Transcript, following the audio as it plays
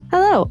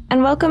Hello,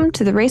 and welcome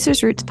to the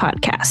Racers Roots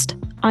podcast.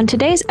 On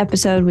today's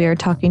episode, we are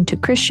talking to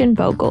Christian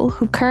Bogle,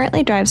 who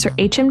currently drives for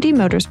HMD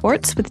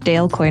Motorsports with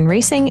Dale Coyne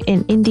Racing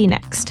in Indy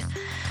Next.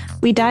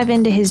 We dive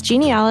into his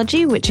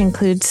genealogy, which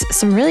includes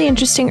some really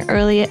interesting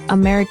early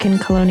American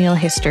colonial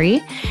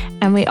history,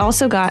 and we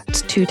also got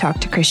to talk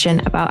to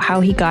Christian about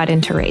how he got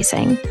into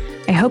racing.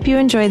 I hope you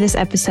enjoy this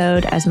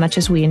episode as much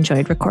as we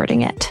enjoyed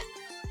recording it.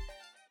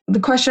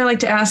 The question I like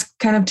to ask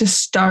kind of to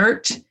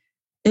start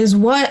is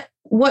what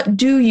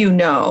do you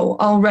know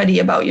already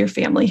about your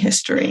family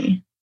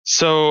history?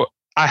 So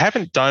I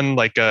haven't done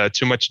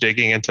too much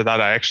digging into that.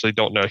 I actually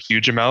don't know a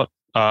huge amount.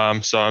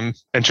 So I'm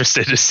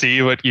interested to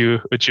see what you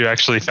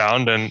actually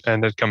found and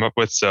had come up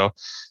with. So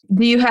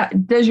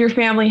does your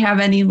family have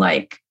any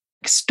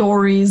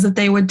stories that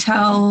they would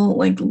tell,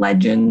 like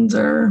legends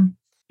or?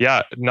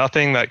 Yeah,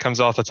 nothing that comes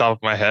off the top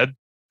of my head.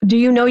 Do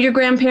you know your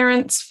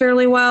grandparents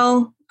fairly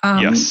well?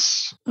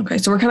 Yes. Okay.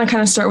 So we're going to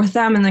kind of start with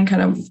them and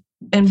then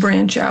and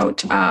branch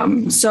out.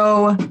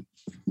 So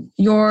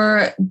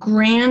your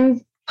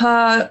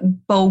grandpa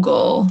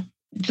Bogle,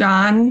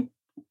 John?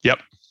 Yep.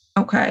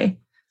 Okay.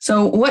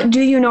 So what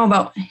do you know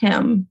about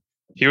him?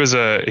 He was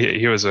a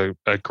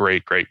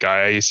great guy.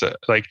 I used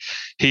to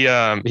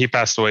he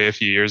passed away a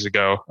few years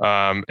ago.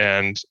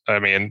 And I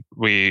mean,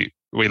 we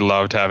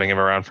loved having him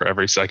around for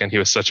every second. He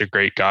was such a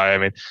great guy. I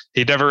mean,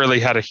 he never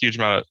really had a huge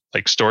amount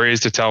of stories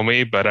to tell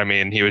me, but I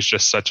mean, he was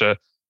just such a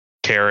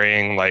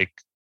caring,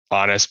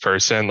 honest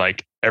person.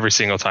 Every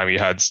single time you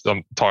had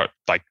some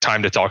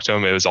time to talk to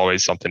him, it was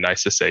always something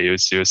nice to say. He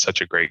was such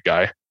a great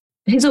guy.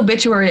 His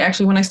obituary,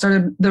 actually, when I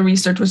started the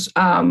research, was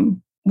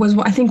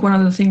I think one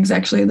of the things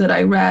actually that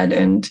I read,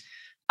 and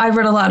I've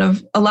read a lot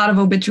of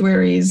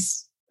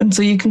obituaries, and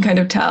so you can kind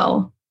of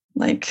tell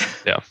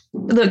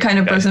the kind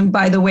of person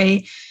by the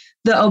way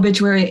the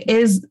obituary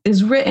is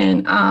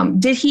written.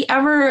 Did he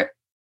ever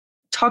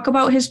talk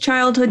about his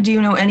childhood? Do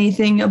you know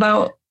anything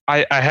about?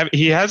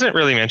 He hasn't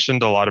really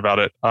mentioned a lot about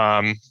it.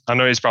 I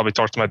know he's probably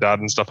talked to my dad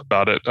and stuff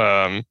about it.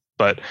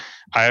 But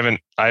I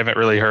haven't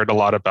really heard a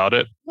lot about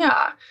it.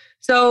 Yeah.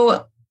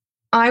 So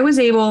I was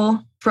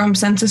able from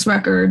census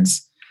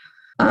records.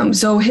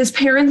 So his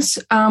parents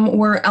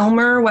were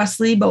Elmer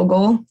Wesley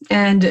Bogle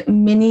and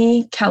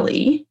Minnie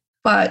Kelly.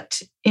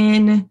 But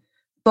in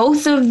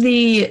both of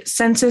the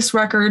census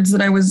records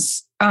that I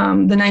was, the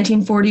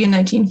 1940 and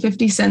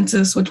 1950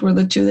 census, which were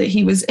the two that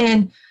he was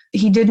in,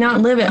 he did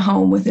not live at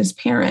home with his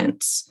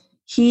parents.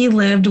 He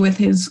lived with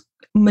his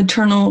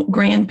maternal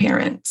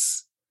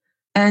grandparents.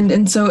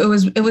 And so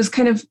it was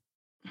kind of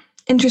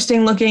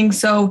interesting looking.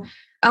 So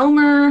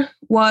Elmer,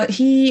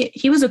 he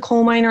was a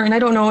coal miner, and I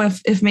don't know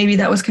if maybe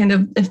that was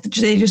if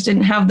they just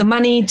didn't have the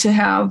money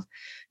to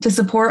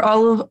support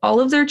all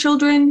of their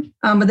children.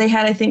 But they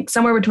had, I think,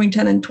 somewhere between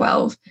 10 and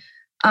 12.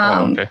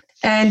 Okay.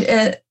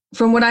 And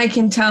from what I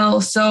can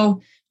tell,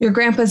 so your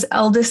grandpa's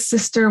eldest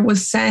sister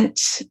was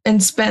sent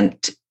and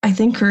spent, I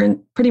think,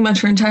 pretty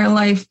much her entire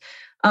life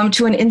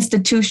to an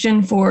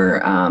institution for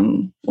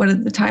what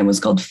at the time was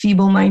called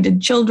feeble-minded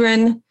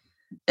children.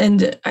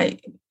 And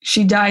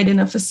she died in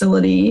a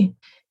facility.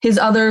 His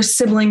other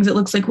siblings, it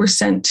looks like, were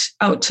sent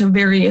out to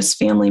various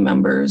family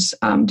members,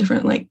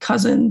 different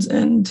cousins.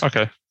 And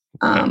okay.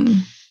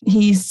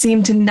 He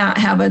seemed to not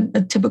have a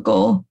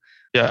typical.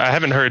 Yeah, I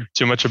haven't heard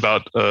too much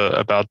about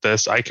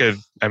this. I'd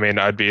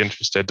be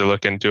interested to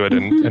look into it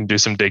and do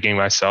some digging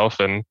myself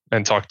and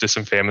talk to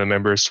some family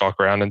members, talk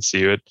around and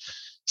see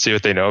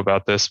what they know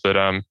about this.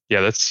 But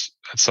that's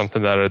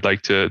something that I'd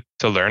like to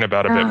learn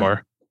about a bit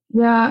more.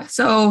 Yeah.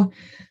 So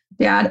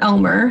Dad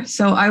Elmer.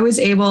 So I was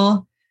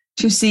able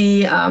to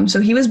see,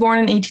 so he was born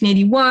in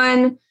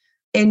 1881.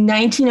 In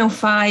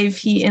 1905,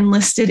 he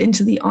enlisted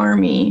into the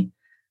Army.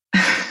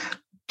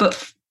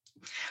 But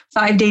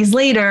 5 days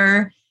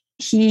later,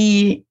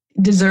 he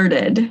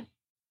deserted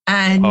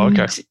and he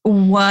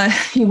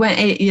went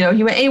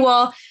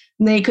AWOL,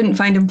 and they couldn't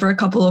find him for a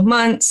couple of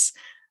months.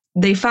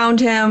 They found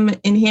him,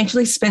 and he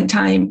actually spent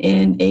time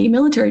in a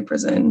military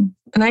prison.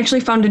 And I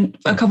actually found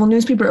a couple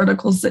newspaper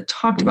articles that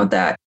talked about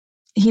that.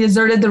 He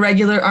deserted the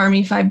regular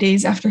Army 5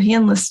 days after he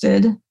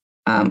enlisted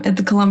at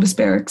the Columbus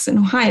Barracks in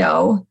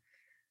Ohio.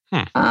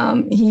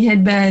 He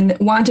had been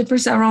wanted for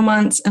several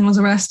months and was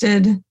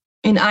arrested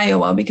in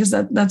Iowa because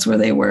that's where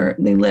they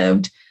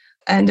lived.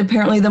 And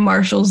apparently the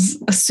marshals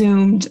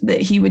assumed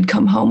that he would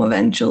come home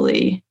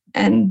eventually.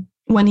 And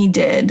when he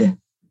did,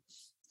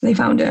 they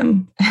found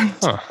him.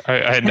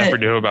 I never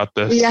knew about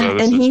this. Yeah, so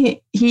and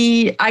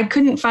I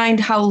couldn't find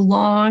how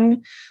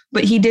long,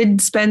 but he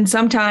did spend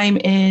some time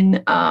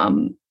in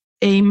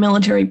a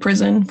military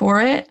prison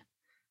for it.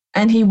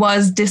 And he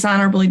was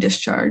dishonorably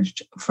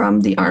discharged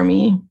from the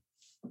Army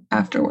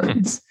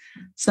afterwards.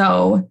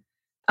 So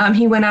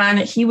he went on,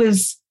 he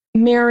was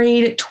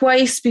married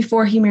twice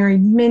before he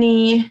married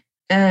Minnie,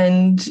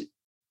 and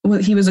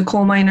he was a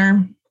coal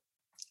miner,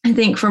 I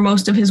think, for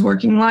most of his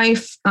working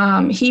life.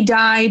 He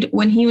died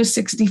when he was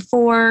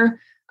 64,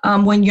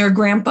 when your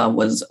grandpa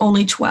was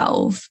only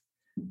 12.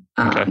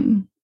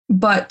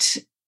 But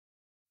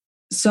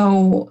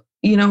so,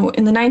 in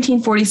the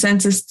 1940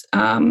 census,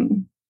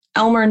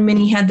 Elmer and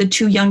Minnie had their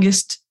two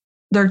youngest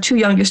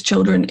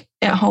children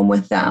at home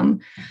with them.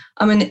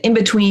 And in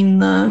between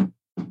the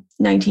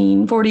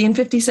 1940 and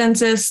 50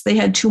 census, they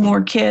had two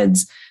more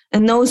kids,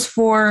 and those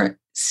four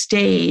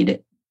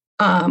stayed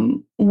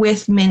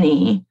with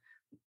Minnie,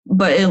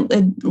 but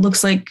it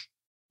looks like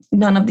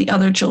none of the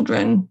other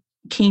children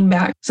came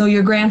back. So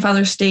your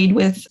grandfather stayed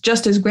with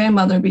just his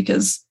grandmother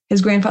because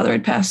his grandfather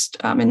had passed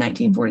in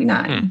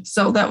 1949.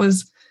 So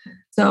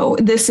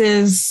this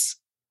is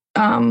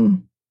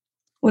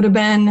would have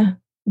been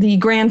the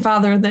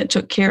grandfather that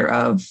took care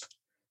of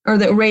or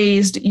that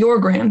raised your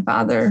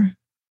grandfather.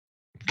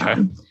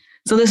 Okay.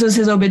 So this was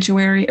his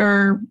obituary,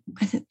 kind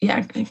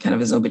of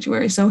his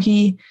obituary. So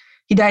he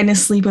died in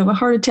his sleep of a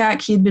heart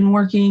attack. He had been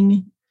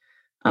working,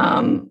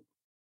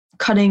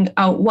 cutting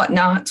out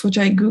whatnots, which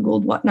I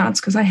Googled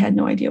whatnots because I had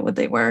no idea what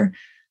they were.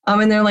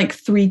 And they're like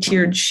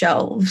 3-tiered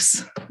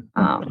shelves.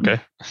 Okay.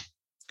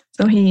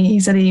 So he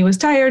said he was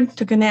tired,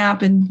 took a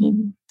nap, and he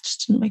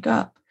just didn't wake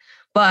up.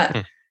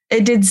 But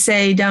it did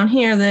say down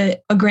here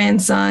that a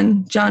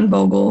grandson, John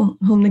Bogle,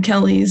 whom the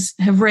Kellys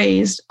have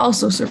raised,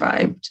 also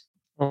survived.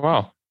 Oh,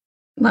 wow.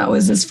 That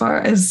was as far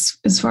as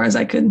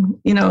I could,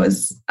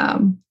 as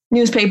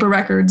newspaper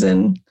records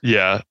and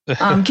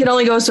can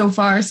only go so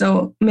far.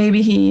 So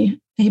maybe he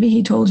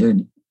told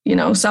you,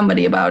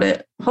 somebody about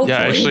it. Hopefully. Yeah,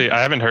 actually,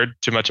 I haven't heard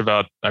too much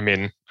about. I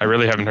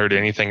really haven't heard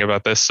anything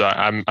about this. So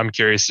I'm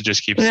curious to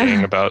just keep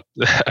seeing about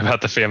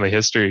the family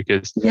history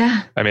because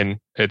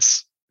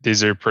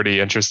these are pretty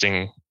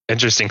interesting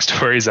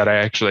stories that I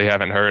actually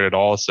haven't heard at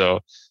all. So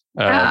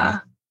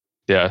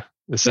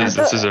this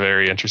is a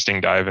very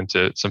interesting dive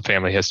into some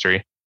family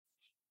history.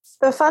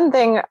 The fun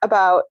thing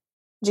about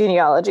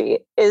genealogy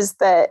is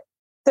that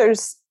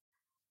there's,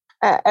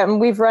 and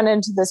we've run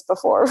into this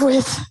before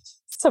with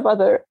some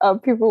other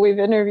people we've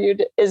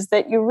interviewed, is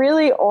that you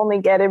really only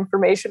get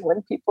information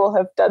when people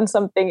have done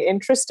something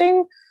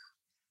interesting,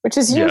 which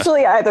is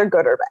usually either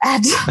good or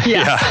bad.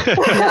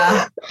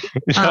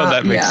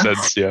 That makes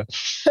sense. Yeah.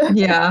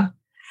 Yeah.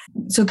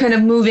 So kind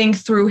of moving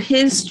through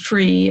his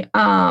tree.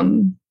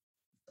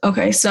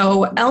 Okay.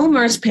 So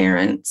Elmer's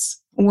parents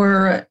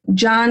were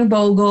John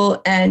Bogle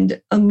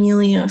and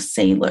Amelia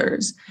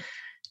Sailors.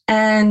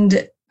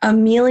 And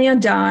Amelia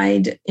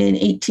died in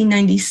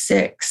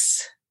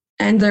 1896.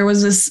 And there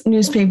was this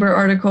newspaper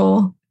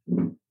article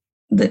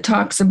that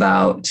talks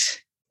about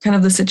kind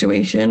of the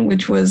situation,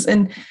 which was,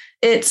 and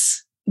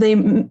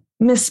they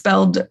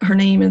misspelled her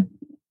name,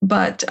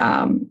 but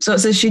so it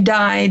says she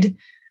died,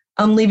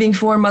 leaving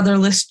 4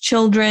 motherless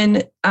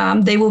children.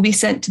 They will be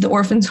sent to the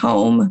orphan's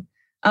home.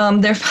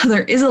 Their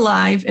father is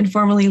alive and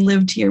formerly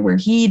lived here where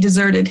he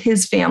deserted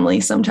his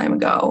family some time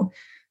ago.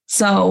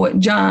 So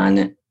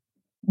John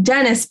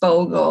Dennis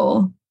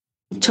Bogle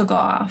took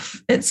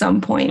off at some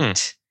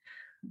point.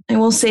 I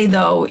will say,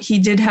 though, he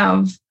did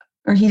have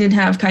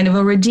kind of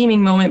a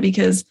redeeming moment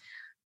because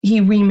he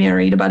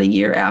remarried about a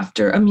year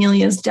after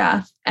Amelia's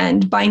death.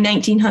 And by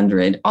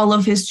 1900, all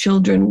of his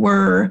children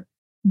were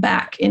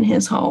back in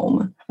his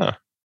home.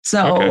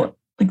 So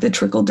like the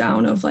trickle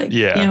down of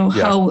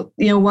how,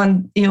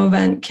 one,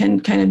 event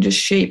can kind of just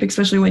shape,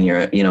 especially when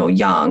you're,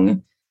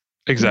 young.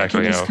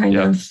 Exactly.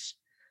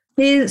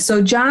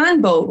 So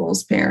John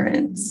Bogle's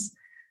parents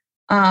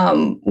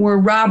were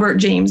Robert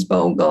James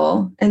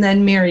Bogle and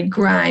then Mary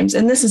Grimes.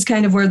 And this is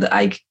kind of where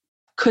I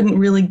couldn't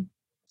really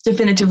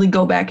definitively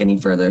go back any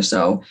further.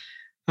 So,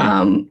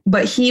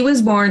 but he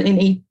was born in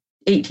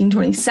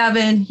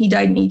 1827. He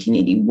died in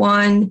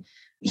 1881.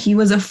 He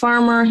was a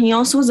farmer. He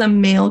also was a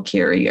mail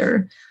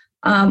carrier.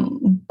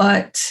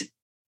 But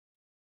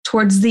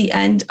towards the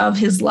end of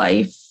his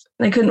life,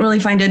 I couldn't really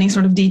find any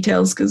sort of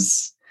details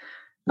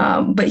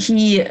but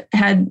he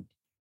had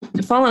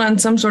fallen on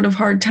some sort of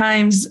hard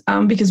times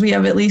because we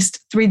have at least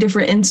 3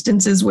 different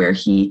instances where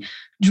he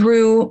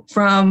drew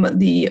from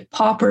the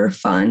pauper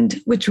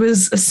fund, which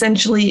was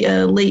essentially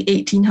a late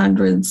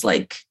 1800s,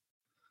 like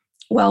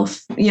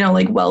wealth,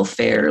 like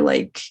welfare,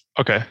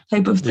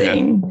 type of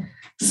thing. Yeah.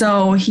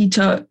 So he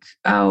took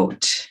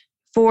out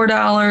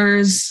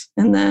 $4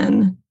 and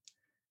then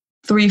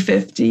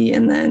 $3.50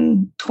 and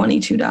then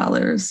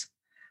 $22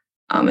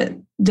 at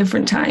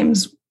different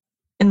times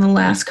in the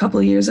last couple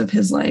of years of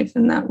his life.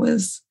 And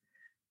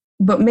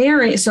but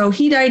Mary, so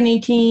he died in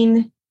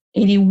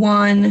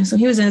 1881. So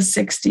he was in his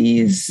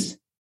 60s.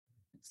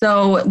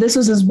 So this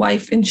was his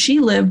wife and she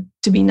lived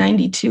to be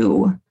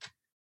 92.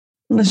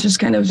 And this just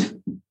kind of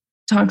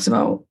talks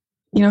about,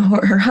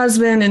 her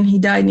husband, and he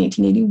died in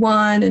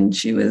 1881 and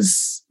she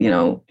was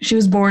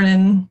born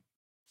in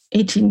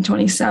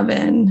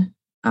 1827.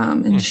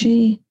 And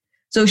she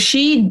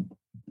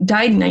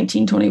died in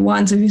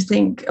 1921. So if you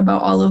think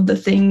about all of the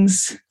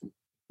things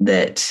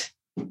that,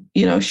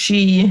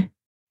 she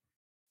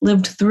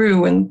lived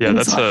through and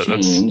that's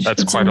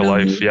quite a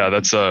life. Yeah.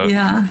 That's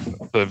a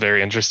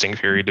very interesting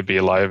period to be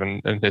alive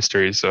in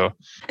history. So,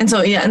 and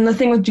the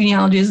thing with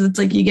genealogy is it's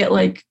like, you get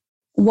like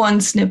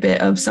one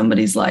snippet of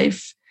somebody's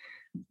life,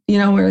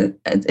 where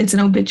it's an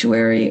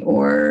obituary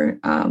or,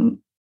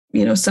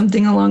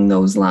 something along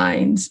those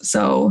lines.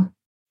 So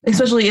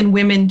especially in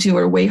women too,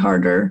 are way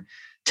harder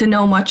to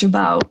know much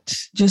about,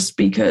 just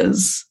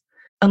because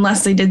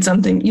unless they did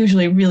something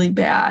usually really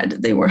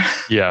bad, they weren't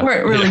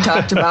really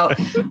talked about.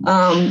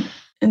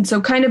 And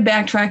so kind of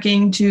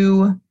backtracking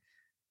to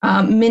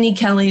Minnie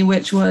Kelly,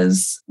 which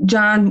was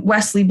John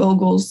Wesley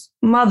Bogle's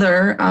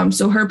mother.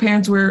 So her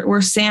parents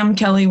were Sam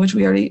Kelly, which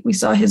we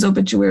saw his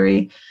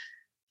obituary,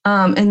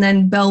 and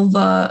then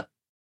Belva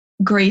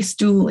Grace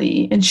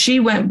Dooley, and she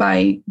went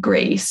by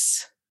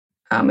Grace,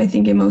 I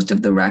think, in most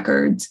of the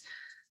records.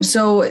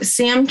 So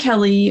Sam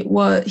Kelly in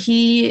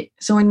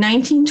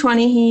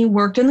 1920, he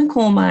worked in the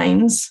coal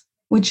mines,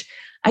 which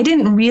I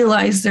didn't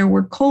realize there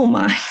were coal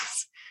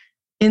mines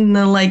in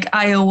the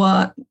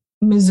Iowa,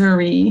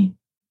 Missouri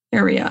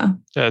area.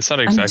 Yeah, it's not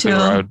exactly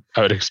where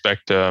I would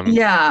expect.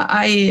 Yeah,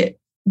 I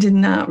did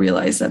not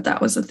realize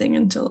that was a thing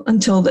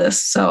until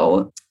this.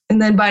 So,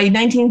 and then by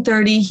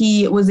 1930,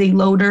 he was a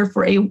loader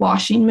for a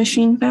washing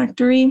machine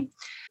factory.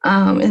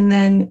 And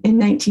then in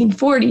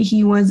 1940,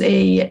 he was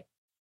a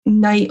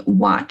night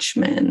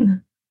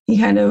watchman. He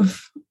kind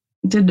of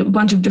did a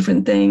bunch of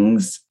different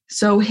things.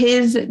 So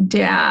his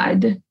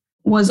dad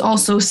was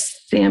also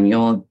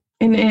Samuel,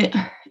 and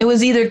it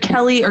was either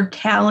Kelly or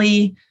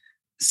Callie.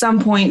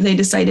 Some point they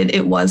decided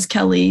it was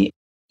Kelly.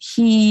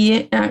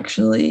 He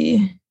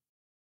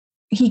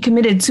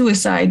committed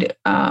suicide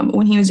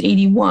when he was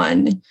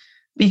 81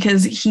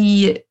 because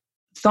he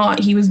thought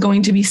he was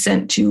going to be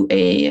sent to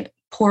a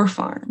poor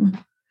farm.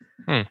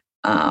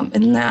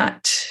 And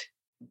that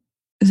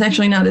is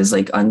actually not as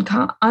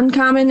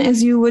uncommon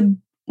as you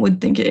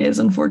would think it is,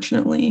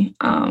 unfortunately.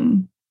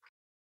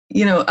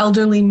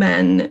 Elderly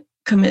men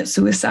commit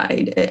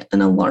suicide at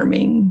an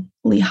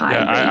alarmingly high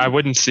rate. I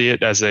wouldn't see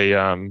it as a,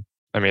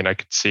 I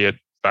could see it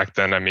back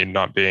then. I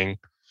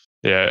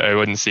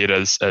wouldn't see it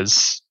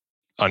as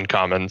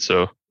uncommon.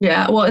 So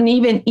yeah, well, and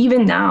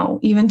even now,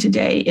 even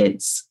today,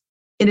 it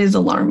is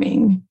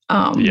alarming.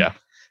 To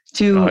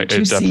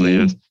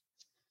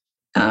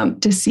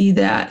see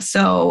that.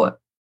 So,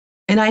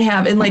 and I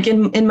have,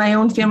 and in my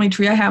own family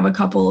tree, I have a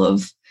couple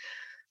of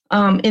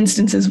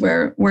instances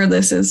where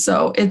this is.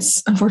 So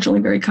it's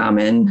unfortunately very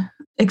common,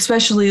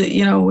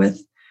 especially,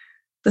 with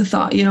the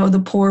thought,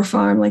 the poor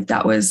farm,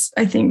 that was,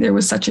 I think there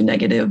was such a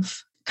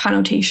negative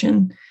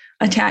connotation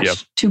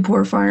attached to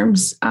poor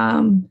farms.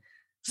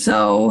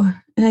 So,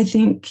 and I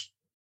think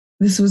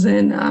this was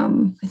in,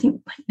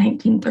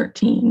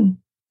 1913,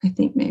 I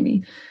think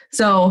maybe.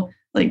 So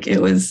it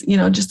was,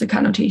 just the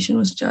connotation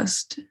was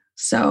just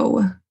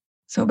so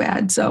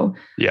bad. So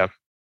yeah,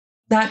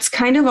 that's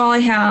kind of all I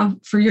have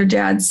for your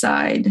dad's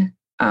side.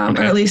 Okay.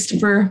 Or at least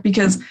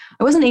because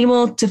I wasn't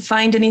able to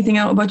find anything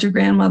out about your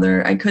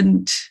grandmother. I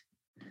couldn't,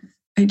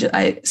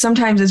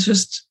 sometimes it's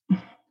just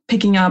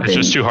picking up. It's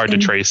just too hard to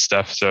trace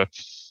stuff. So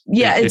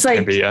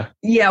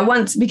yeah,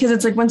 once, because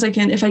it's once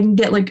if I can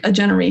get a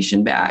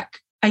generation back,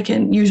 I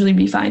can usually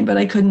be fine, but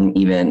I couldn't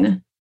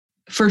even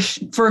for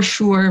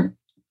sure.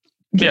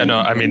 Yeah, no,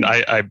 I'm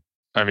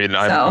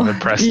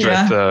impressed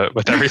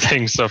with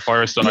everything so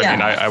far. So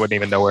I wouldn't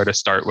even know where to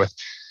start with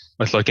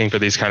looking for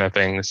these kind of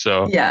things.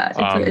 So yeah,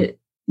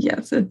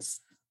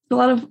 it's a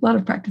lot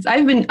of practice.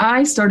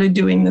 I started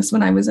doing this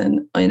when I was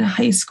in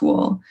high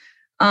school,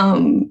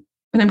 and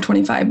I'm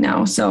 25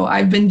 now. So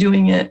I've been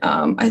doing it.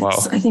 I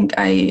think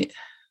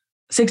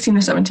 16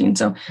 or 17.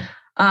 So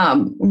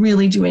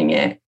really doing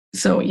it.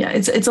 So yeah,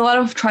 it's a lot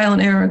of trial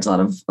and error. It's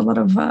a lot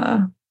of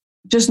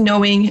just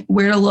knowing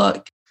where to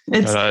look.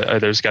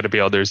 There's got to be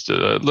there's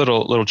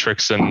little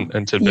tricks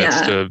and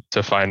tidbits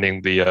to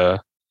finding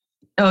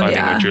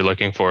what you're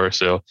looking for.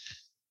 So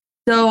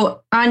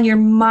on your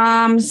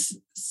mom's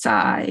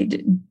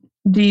side,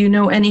 do you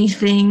know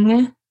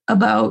anything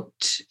about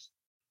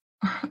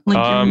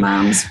your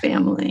mom's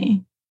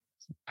family?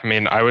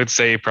 I would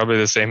say probably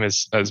the same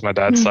as my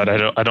dad's side.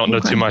 I don't know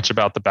too much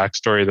about the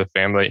backstory of the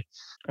family.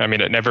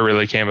 It never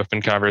really came up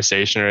in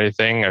conversation or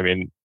anything.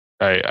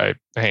 I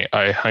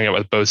hung out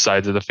with both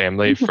sides of the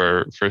family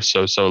for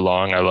so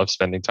long. I love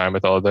spending time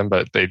with all of them,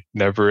 but they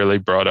never really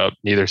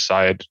neither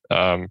side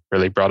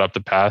really brought up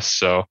the past.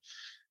 So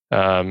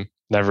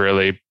never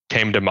really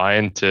came to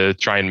mind to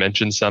try and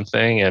mention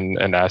something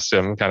and ask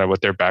them kind of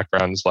what their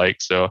background's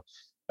like. So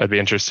I'd be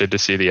interested to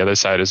see the other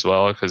side as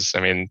well, because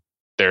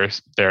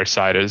their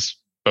side is,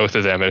 both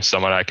of them is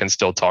someone I can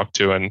still talk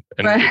to and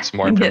get some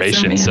more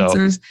information.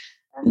 So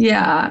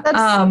yeah,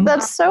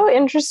 that's so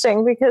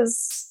interesting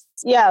because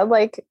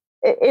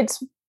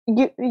it's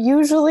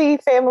usually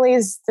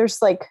families, there's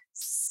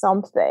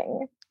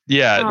something.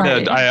 Yeah,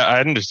 right. No, I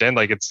understand.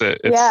 It's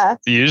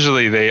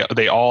usually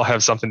they all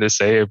have something to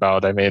say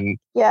about, kind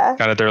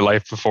of their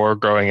life before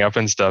growing up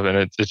and stuff. And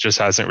it just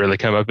hasn't really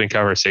come up in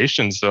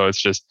conversation. So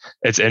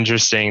it's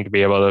interesting to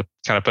be able to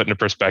kind of put into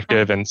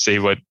perspective and see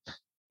what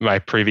my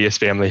previous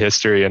family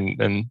history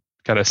and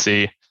kind of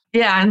see.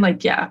 Yeah. And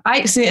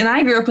I see, and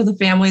I grew up with a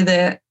family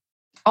that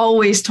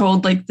always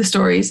told the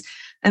stories.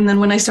 And then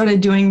when I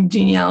started doing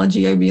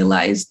genealogy, I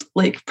realized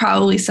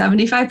probably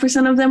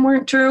 75% of them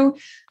weren't true.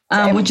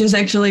 Which is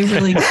actually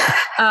really,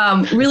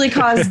 really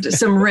caused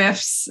some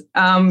rifts,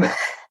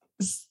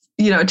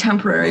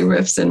 temporary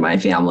rifts in my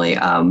family.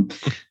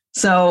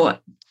 So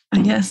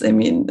I guess,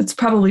 it's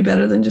probably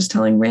better than just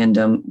telling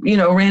random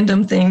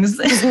things.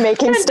 Just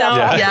making stuff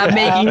up. Yeah,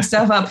 making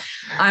stuff up.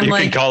 You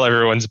can call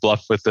everyone's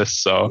bluff with this,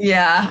 so.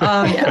 Yeah.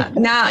 Oh,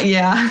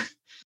 yeah.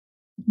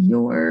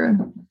 Your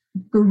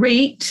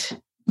great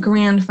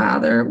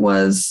grandfather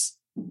was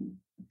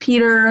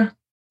Peter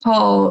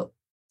Paul,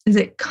 is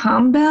it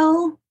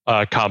Campbell?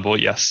 Campbell,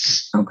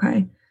 yes.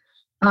 Okay.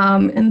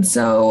 And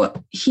so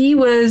he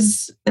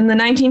was, in the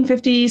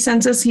 1950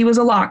 census, he was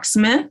a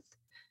locksmith.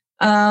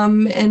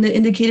 And it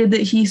indicated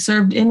that he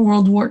served in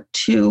World War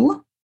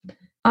II.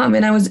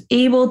 And I was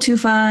able to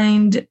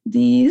find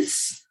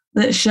these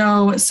that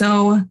show,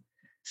 so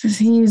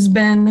he's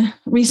been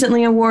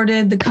recently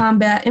awarded the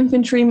Combat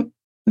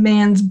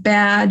Infantryman's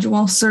Badge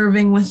while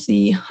serving with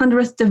the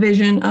 100th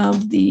Division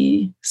of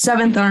the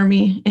 7th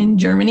Army in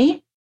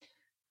Germany.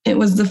 It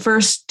was the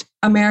first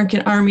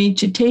American Army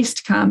to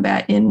taste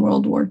combat in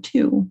World War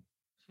II.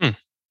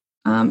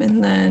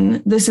 And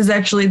then this is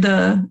actually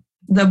the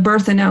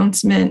birth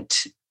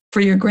announcement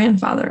for your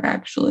grandfather,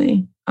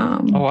 actually.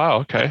 Oh, wow.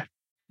 Okay.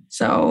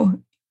 So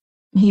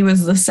he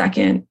was the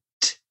second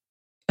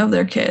of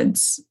their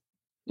kids.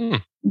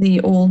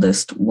 The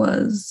oldest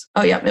was,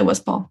 it was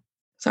Paul.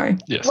 Sorry.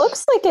 Yes.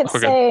 Looks like it's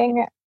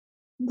saying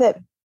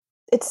that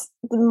it's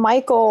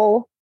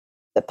Michael,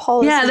 that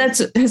Paul is. Yeah,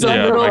 that's his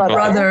little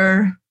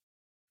brother.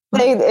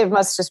 It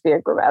must just be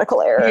a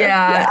grammatical error.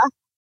 Yeah.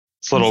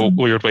 It's a little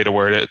weird way to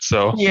word it.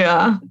 So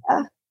yeah.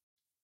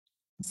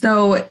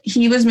 So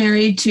he was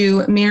married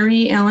to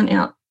Mary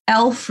Ellen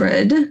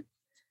Alfred.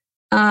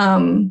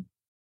 And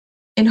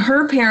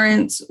her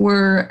parents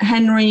were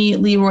Henry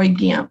Leroy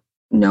Gamp.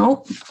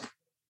 Nope.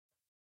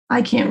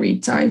 I can't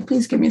read. Sorry.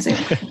 Please give me a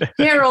second.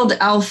 Harold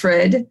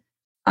Alfred.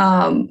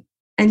 And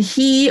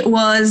he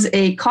was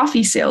a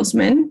coffee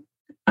salesman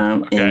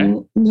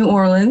in New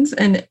Orleans.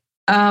 And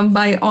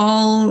by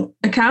all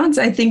accounts,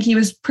 I think he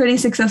was pretty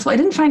successful. I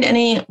didn't find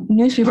any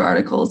newspaper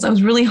articles. I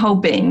was really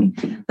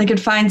hoping I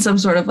could find some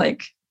sort of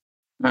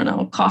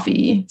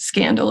coffee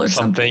scandal or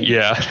something.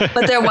 Yeah.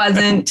 But there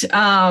wasn't.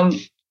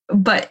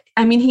 But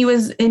he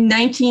was in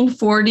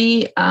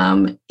 1940.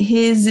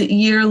 His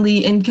yearly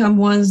income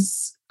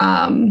was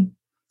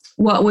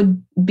what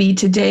would be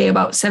today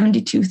about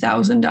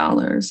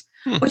 $72,000,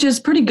 which is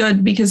pretty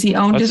good because he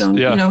owned his own.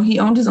 He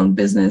owned his own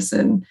business,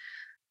 and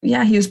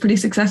he was pretty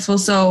successful.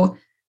 So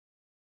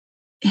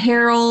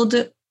Harold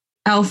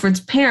Alfred's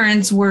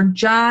parents were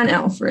John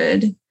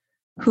Alfred,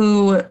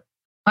 who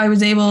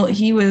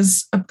he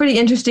was a pretty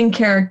interesting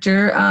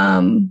character.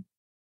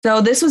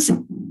 So this was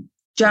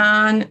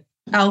John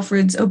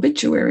Alfred's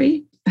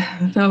obituary.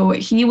 So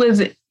he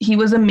was a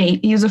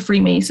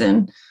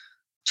Freemason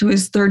to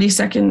his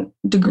 32nd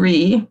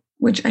degree,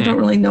 which I don't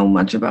really know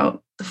much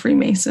about the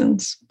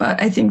Freemasons,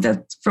 but I think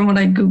that from what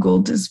I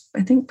Googled is,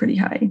 I think, pretty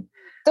high.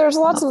 There's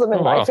lots of them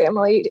in my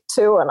family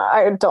too, and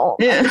I don't.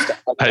 Yeah.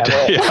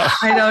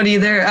 I don't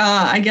either.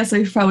 I guess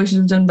I probably should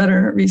have done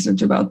better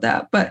research about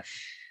that. But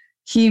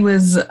he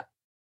was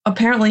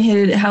apparently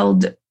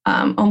held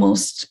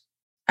almost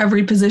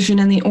every position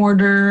in the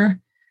order.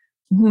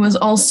 He was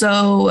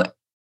also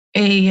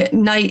a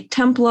Knight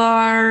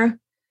Templar,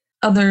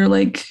 other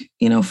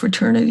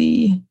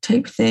fraternity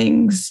type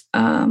things.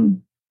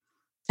 And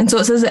so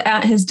it says that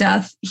at his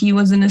death, he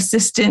was an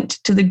assistant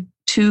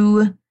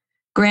to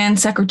Grand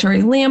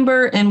Secretary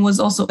Lambert and was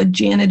also a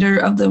janitor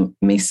of the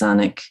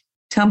Masonic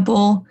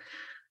Temple.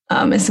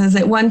 It says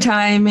at one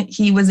time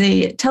he was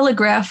a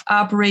telegraph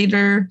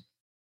operator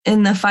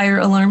in the fire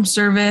alarm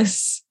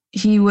service.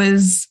 He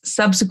was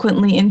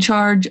subsequently in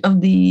charge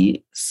of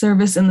the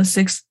service in the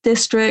 6th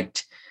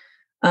District.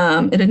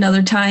 At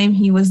another time,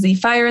 he was the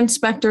fire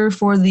inspector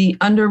for the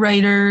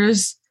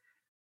underwriters.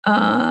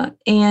 And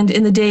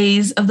in the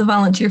days of the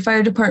volunteer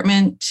fire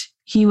department,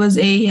 he was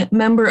a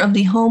member of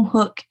the Home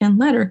Hook and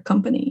Ladder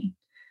Company.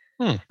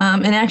 And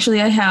actually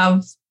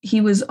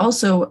he was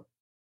also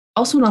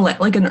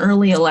an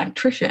early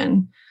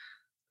electrician.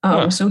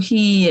 So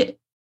he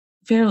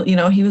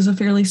he was a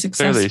fairly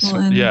successful.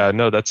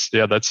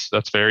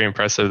 That's very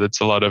impressive. That's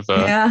a lot of,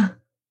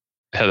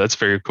 that's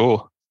very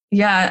cool.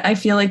 Yeah. I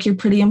feel like you're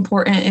pretty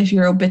important if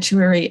your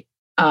obituary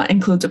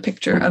includes a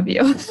picture of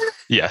you.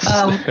 Yes.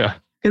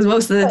 Because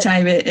most of the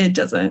time it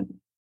doesn't.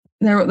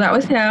 That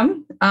was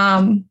him.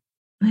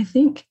 I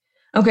think.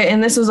 Okay.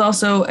 And this was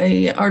also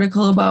a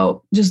article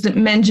about just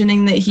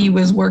mentioning that he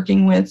was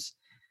working with,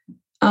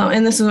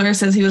 and this is where it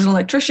says he was an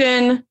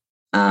electrician.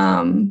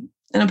 And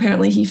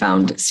apparently he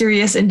found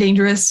serious and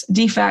dangerous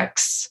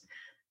defects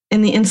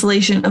in the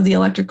installation of the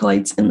electric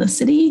lights in the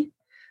city.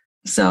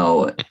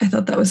 So I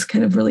thought that was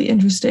kind of really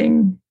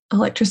interesting.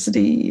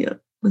 Electricity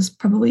was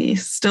probably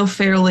still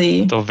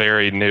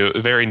very new,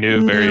 very,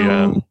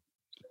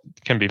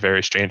 can be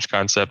very strange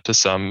concept to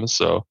some.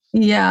 So,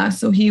 yeah.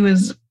 So he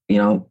was,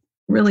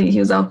 really, he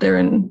was out there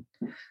and,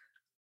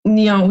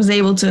 was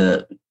able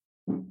to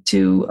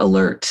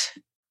alert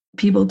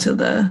people to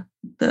the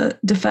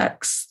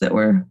defects that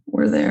were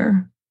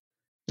there.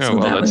 Oh, so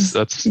well,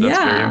 that's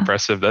very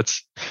impressive.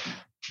 That's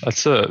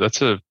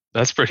a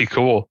That's pretty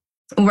cool.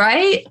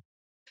 Right?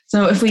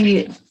 So if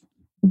we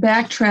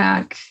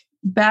backtrack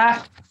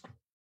back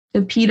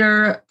to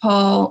Peter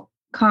Paul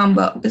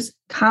Campbell, is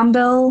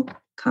Campbell?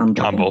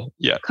 Campbell,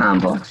 yeah.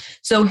 Campbell.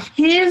 So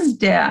his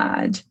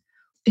dad,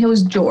 it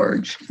was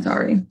George.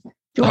 Sorry.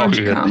 George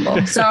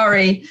Campbell.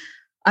 Sorry.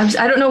 I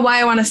don't know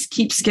why I want to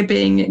keep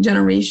skipping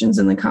generations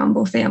in the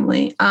Campbell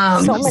family.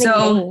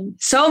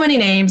 So many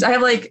names. I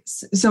have like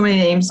so many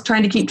names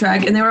trying to keep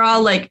track. And they were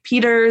all like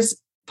Peters,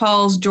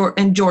 Paul's,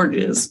 and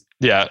George's.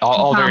 Yeah,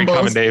 all very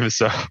common names.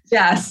 So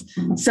yes.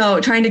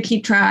 So trying to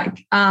keep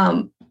track.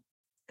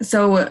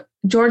 So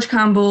George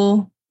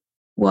Campbell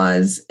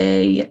was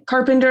a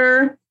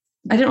carpenter.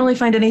 I didn't really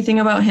find anything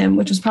about him,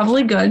 which was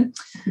probably good,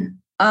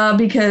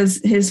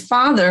 because his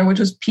father, which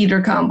was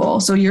Peter Campbell,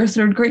 so your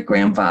third great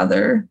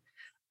grandfather,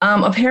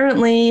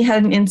 apparently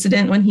had an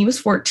incident when he was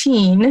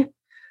 14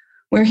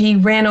 where he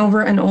ran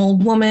over an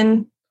old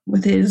woman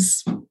with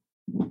his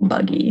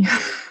buggy.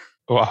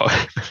 Wow.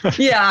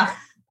 Yeah.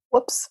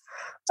 Whoops.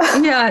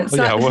 Yeah.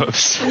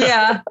 Whoops.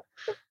 Yeah.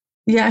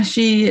 Yeah.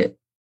 She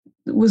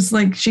was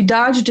like, she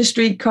dodged a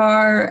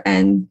streetcar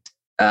and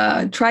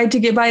tried to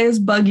get by his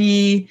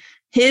buggy.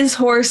 His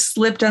horse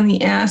slipped on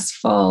the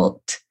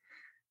asphalt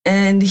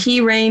and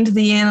he reined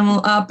the animal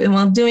up. And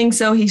while doing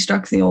so, he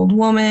struck the old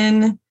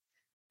woman,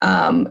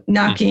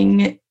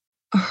 knocking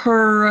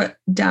her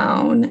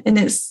down. And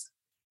his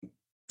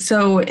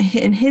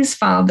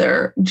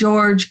father,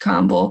 George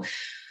Campbell,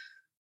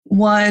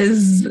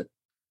 was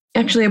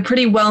actually a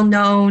pretty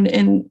well-known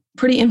and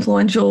pretty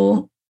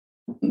influential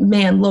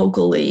man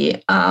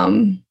locally.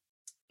 And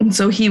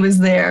so he was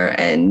there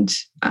and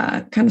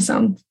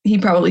he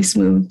probably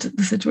smoothed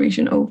the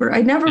situation over.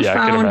 I never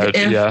found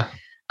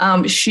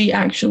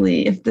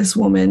if this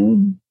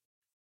woman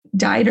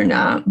died or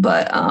not,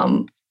 but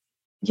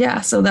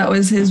so that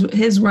was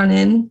his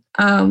run-in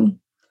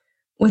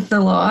with the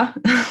law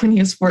when he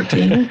was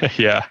 14.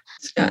 Yeah.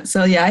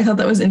 So yeah, I thought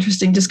that was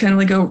interesting. Just kind of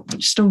like a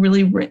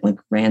really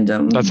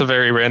random. That's a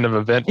very random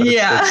event.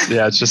 Yeah.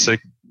 It's just a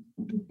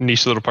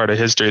niche little part of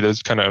history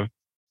that's kind of.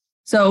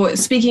 So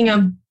speaking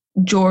of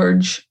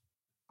George,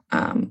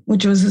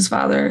 which was his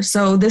father.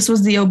 So this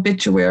was the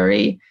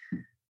obituary,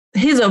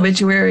 his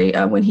obituary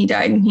when he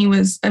died. And he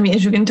was, I mean,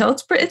 as you can tell,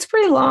 it's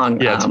pretty long.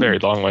 Yeah, it's a very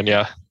long one.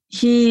 Yeah.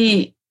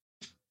 He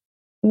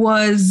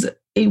was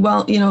it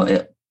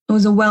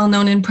was a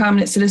well-known and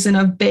prominent citizen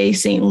of Bay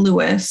St.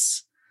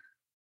 Louis,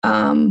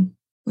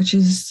 which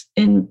is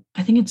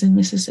I think it's in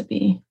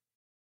Mississippi.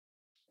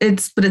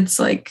 It's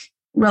like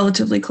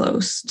relatively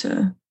close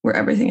to where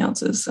everything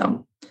else is.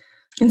 So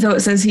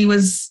it says he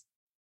was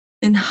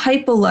in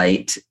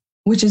Hippolyte,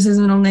 which is his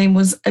middle name,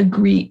 was a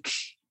Greek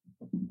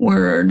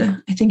word.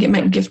 I think it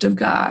meant gift of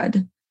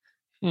God.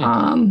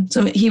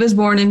 So he was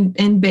born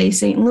in Bay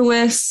St.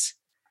 Louis.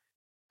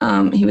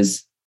 He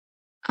was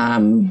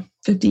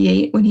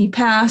 58 when he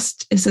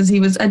passed. It says he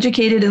was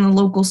educated in the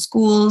local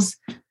schools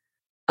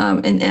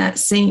and at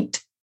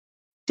St.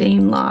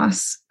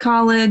 Stanislaus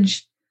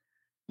College.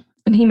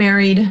 And he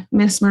married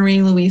Miss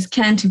Marie Louise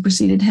Kent, who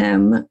preceded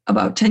him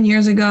about 10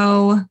 years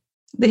ago.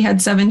 They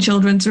had 7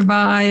 children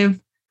survive.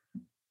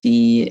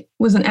 He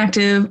had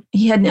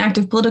an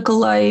active political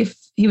life.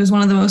 He was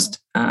one of the most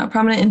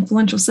prominent,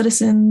 influential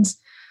citizens.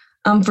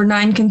 For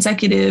 9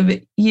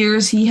 consecutive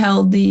years, he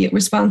held the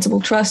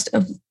responsible trust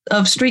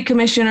of street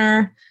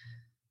commissioner.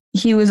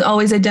 He was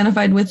always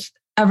identified with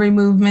every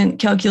movement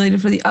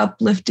calculated for the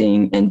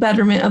uplifting and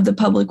betterment of the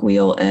public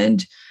weal,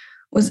 and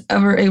was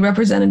ever a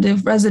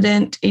representative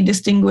resident, a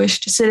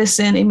distinguished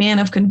citizen, a man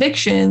of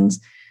convictions,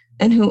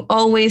 and who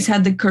always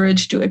had the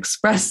courage to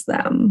express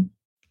them.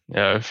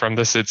 Yeah, from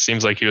this, it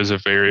seems like he was a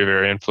very,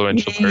 very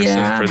influential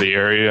person for the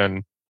area.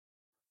 And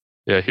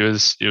yeah, he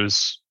was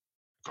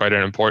quite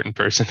an important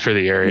person for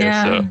the area.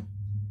 Yeah.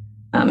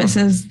 So. It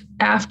says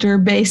after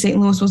Bay St.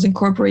 Louis was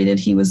incorporated,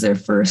 he was their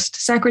first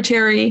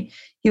secretary.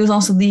 He was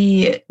also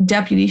the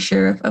deputy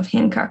sheriff of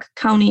Hancock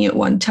County at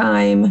one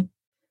time.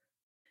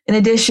 In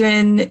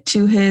addition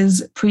to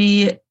his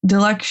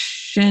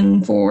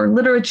predilection for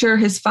literature,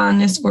 his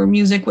fondness for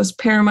music was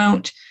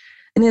paramount,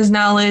 and his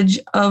knowledge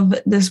of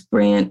this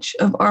branch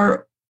of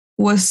art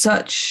was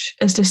such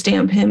as to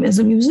stamp him as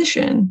a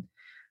musician.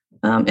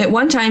 At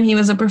one time, he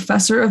was a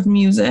professor of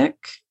music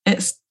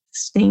at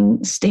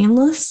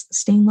Stanislaus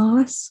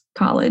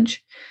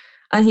College,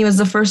 and he was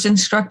the first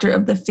instructor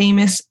of the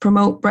famous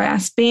Promote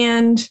Brass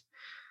Band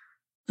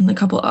and a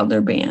couple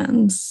other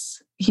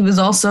bands. He was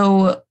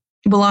also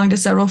belonged to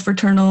several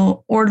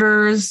fraternal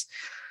orders,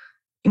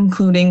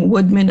 including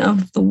Woodmen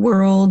of the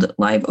World,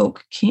 Live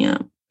Oak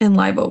Camp. Yeah,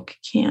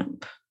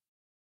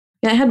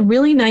 it had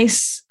really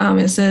nice,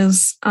 it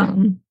says,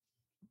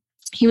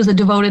 he was a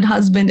devoted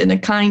husband and a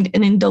kind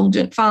and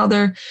indulgent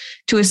father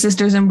to his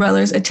sisters and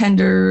brothers, a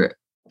tender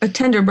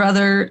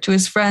brother to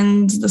his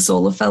friends, the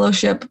soul of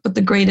fellowship, but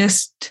the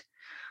greatest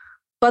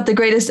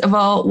of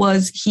all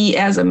was he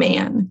as a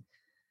man.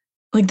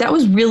 Like that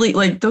was really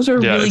those are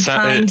really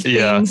kind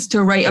things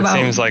to write about.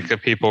 It seems like the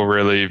people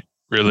really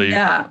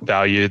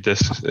valued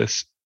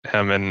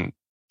him, and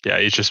yeah,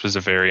 he just was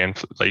a very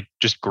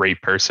just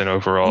great person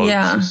overall.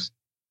 Yeah.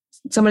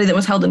 Somebody that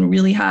was held in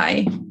really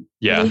high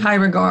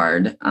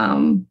regard.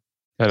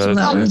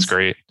 That's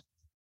great.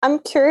 I'm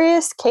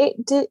curious, Kate,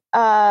 did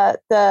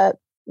the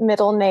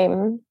middle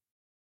name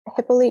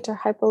Hippolyte or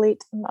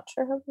Hypolite, I'm not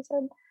sure how to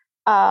say.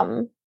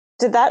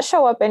 Did that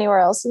show up anywhere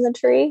else in the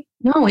tree?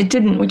 No, it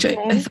didn't, which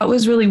I thought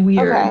was really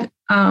weird.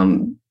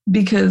 Okay.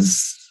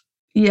 Because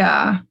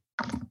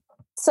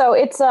So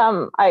it's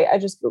I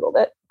just Googled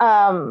it.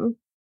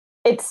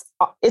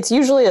 It's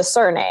usually a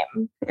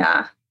surname.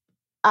 Yeah.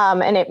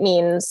 And it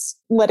means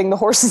letting the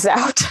horses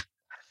out.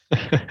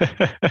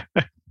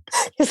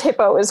 Because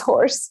hippo is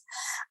horse.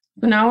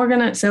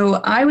 Now so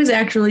I was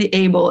actually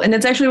able, and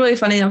it's actually really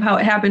funny of how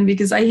it happened,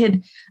 because I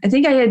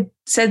think I had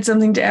said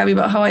something to Abby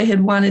about how I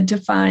had wanted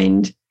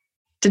to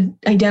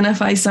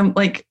identify some,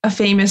 like, a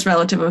famous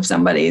relative of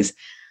somebody's.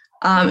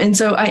 And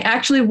so I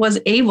actually was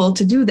able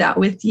to do that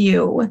with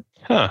you.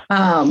 Huh.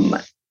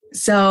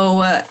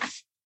 So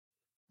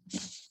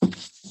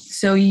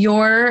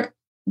your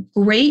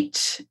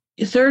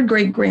third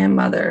great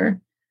grandmother.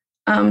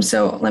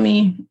 So let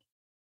me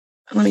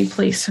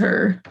place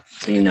her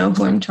so you know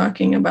who I'm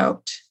talking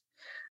about.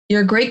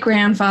 Your great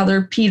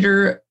grandfather,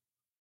 Peter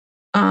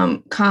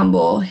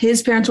Comble,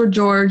 his parents were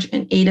George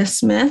and Ada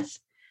Smith.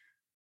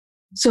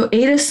 So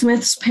Ada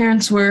Smith's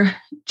parents were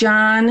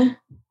John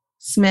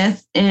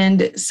Smith and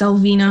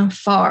Selvina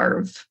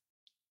Favre.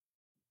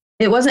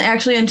 It wasn't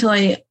actually until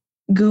I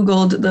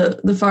Googled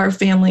the Favre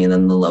family and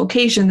then the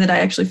location that I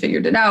actually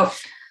figured it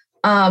out.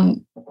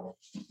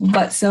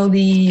 But so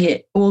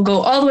we'll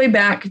go all the way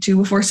back to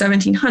before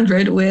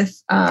 1700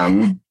 with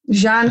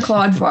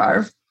Jean-Claude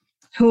Favre,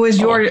 who was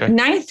your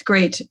ninth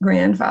great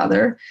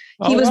grandfather.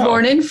 He was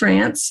born in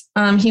France.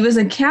 He was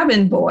a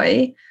cabin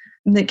boy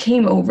that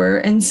came over.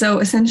 And so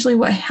essentially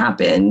what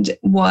happened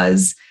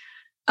was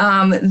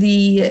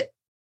the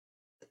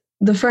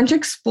French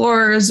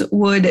explorers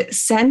would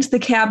send the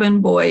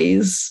cabin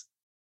boys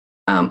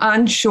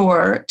on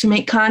shore to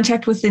make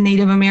contact with the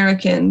Native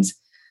Americans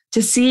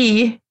to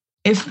see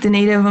if the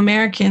Native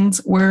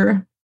Americans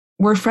were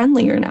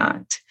friendly or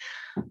not,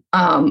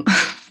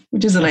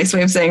 which is a nice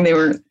way of saying they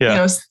were,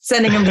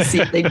 sending them to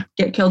see if they'd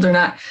get killed or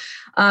not.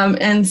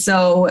 And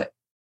so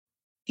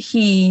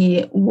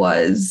he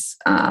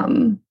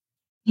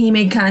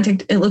made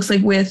contact, it looks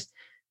like, with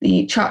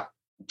the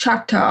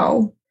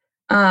Choctaw,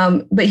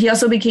 but he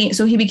also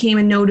became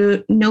a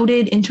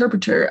noted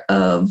interpreter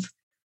of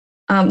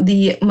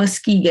the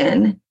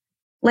Muskegon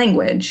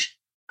language.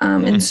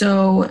 And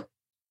so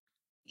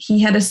he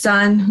had a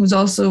son who's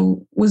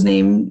also was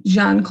named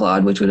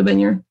Jean-Claude, which would have been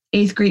your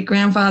eighth great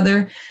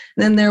grandfather.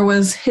 Then there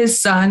was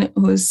his son,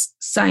 who was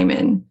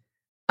Simon.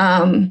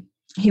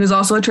 He was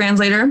also a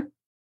translator,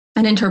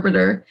 an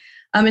interpreter,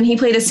 and he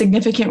played a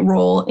significant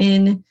role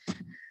in,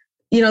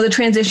 the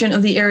transition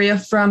of the area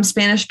from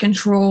Spanish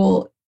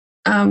control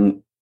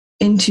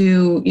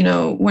into,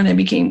 when it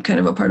became kind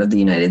of a part of the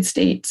United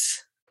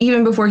States.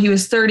 Even before he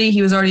was 30,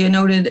 he was already a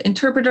noted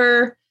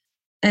interpreter,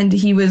 and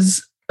he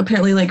was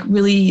apparently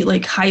really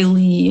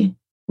highly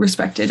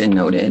respected and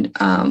noted.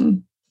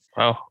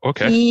 Wow.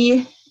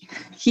 Okay.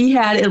 He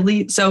had at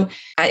least, so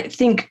I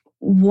think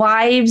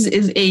wives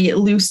is a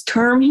loose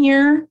term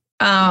here,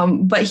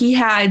 but he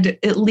had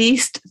at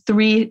least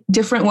 3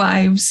 different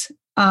wives.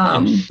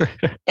 And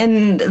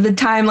the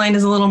timeline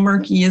is a little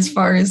murky as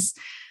far as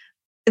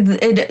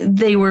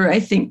they were, I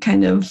think,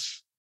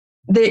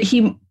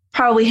 he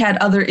probably had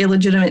other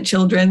illegitimate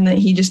children that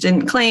he just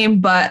didn't claim,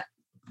 but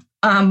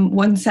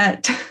one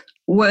set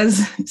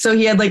was, so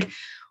he had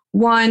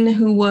one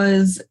who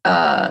was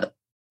the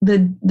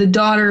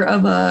daughter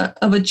of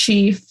a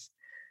chief.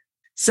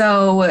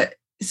 So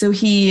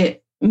he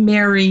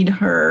married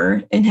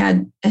her and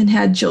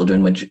had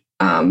children, which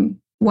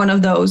one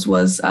of those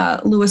was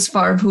Louis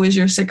Favre, who is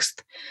your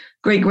 6th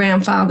great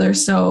grandfather.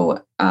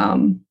 So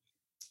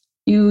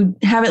you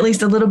have at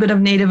least a little bit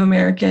of Native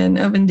American,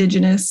 of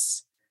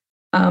indigenous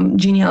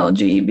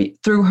genealogy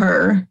through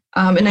her,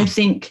 and I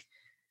think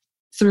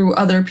through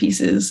other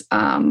pieces.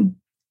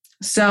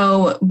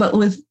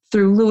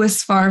 Through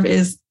Louis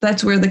Favre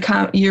that's where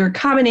your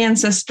common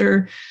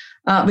ancestor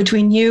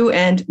between you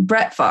and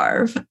Brett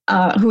Favre,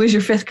 who is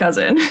your 5th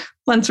cousin,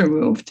 once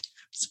removed. I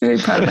was very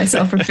proud of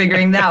myself for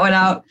figuring that one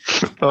out.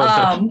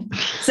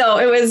 So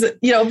it was,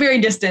 very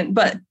distant,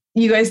 but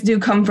you guys do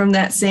come from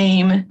that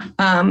same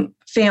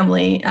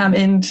family.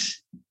 And,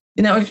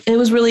 it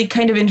was really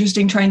kind of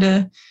interesting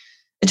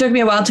it took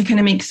me a while to kind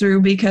of get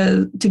through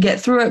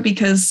it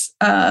because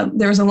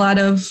there was a lot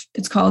of,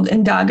 it's called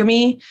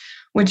endogamy,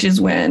 which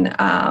is when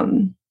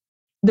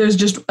there's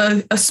just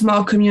a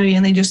small community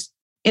and they just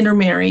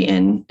intermarry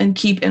and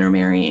keep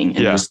intermarrying.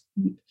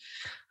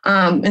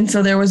 And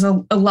so there was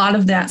a lot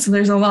of that. So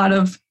there's a lot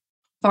of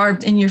Favre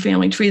in your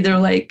family tree. They're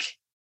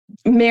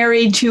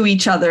married to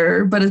each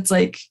other, but it's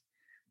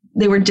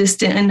they were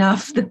distant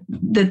enough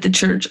that the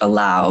church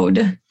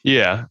allowed.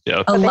 Yeah.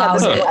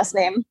 Allowed the last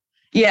name.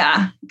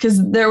 Yeah, because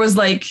there was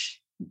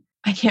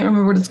I can't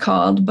remember what it's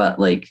called, but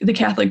like the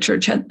Catholic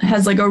Church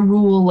has like a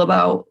rule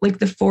about like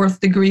the fourth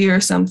degree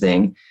or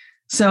something.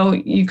 So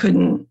you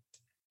couldn't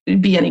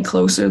be any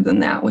closer than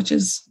that, which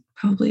is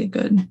probably a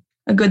good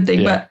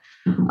thing. Yeah.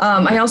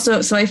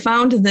 But I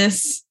found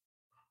this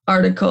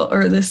article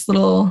or this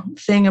little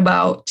thing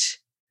about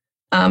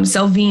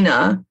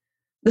Selvina.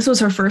 This was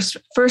her first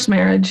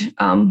marriage.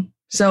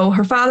 So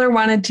her father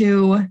wanted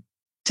to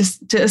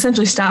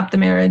essentially stop the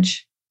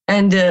marriage,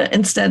 and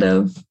instead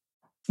of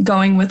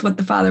going with what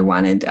the father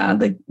wanted,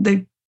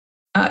 the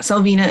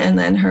Selvina and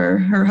then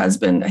her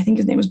husband, I think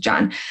his name was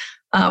John,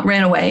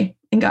 ran away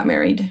and got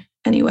married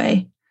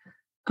anyway.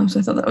 So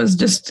I thought that was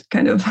just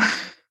kind of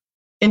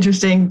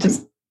interesting,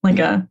 just like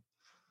a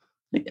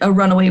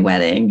runaway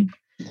wedding.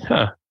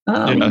 Huh.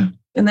 And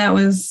that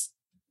was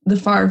the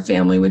Farr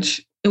family,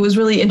 which it was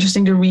really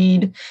interesting to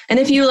read. And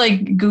if you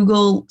like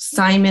Google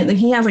Simon, like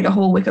he has like a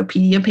whole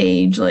Wikipedia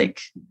page, like,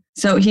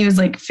 so he was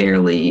like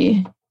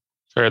fairly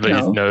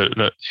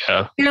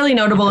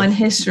notable in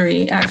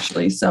history,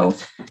 actually. So,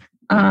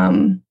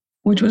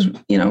 which was,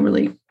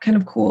 really kind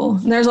of cool.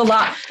 And there was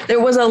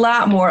a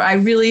lot more. I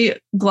really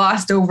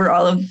glossed over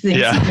all of the things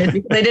he did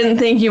because I didn't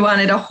think you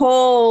wanted a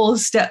whole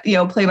step,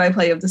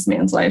 play-by-play of this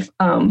man's life.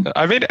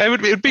 I mean,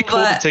 it'd be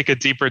cool to take a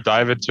deeper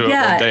dive into it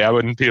one day. I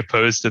wouldn't be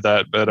opposed to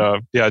that, but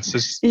it's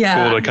just cool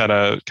to kind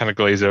of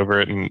glaze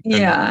over it and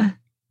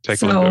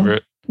take a look over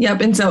it. Yep.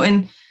 And so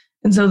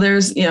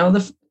there's,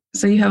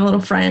 so you have a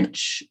little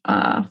French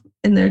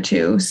in there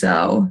too.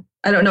 So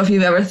I don't know if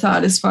you've ever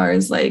thought as far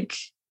as like,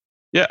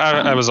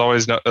 I was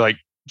always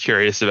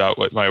curious about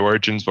what my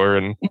origins were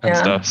and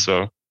stuff.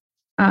 So,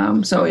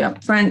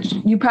 French,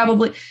 you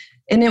probably,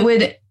 and it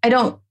would,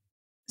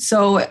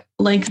 so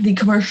like the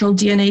commercial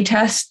DNA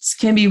tests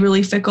can be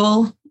really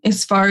fickle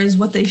as far as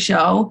what they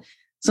show.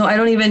 So I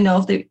don't even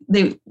know if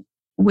they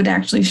would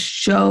actually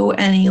show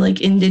any like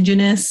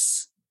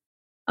indigenous,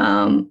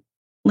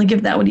 like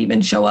if that would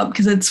even show up,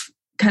 because it's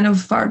kind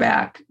of far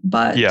back,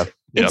 but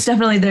it's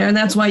definitely there. And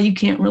that's why you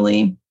can't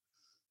really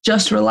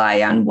just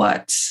rely on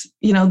what,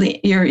 your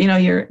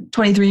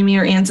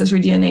 23andMe or Ancestry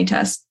DNA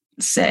tests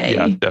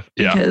say,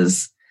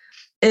 because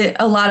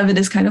a lot of it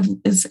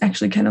is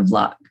actually kind of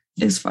luck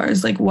as far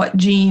as like what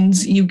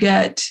genes you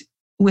get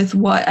with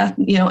what,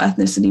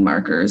 ethnicity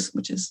markers,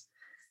 which is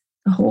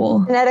a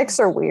whole. Genetics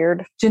are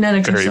weird.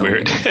 Genetics are so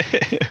weird.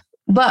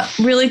 But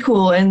really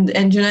cool.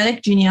 And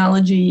genetic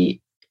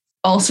genealogy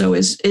also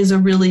is a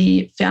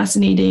really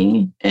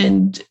fascinating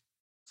and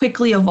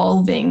quickly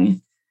evolving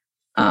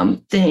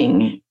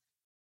thing,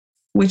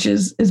 which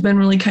has been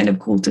really kind of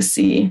cool to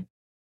see.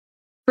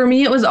 For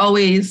me, it was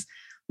always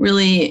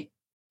really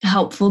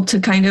helpful to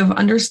kind of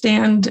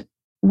understand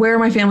where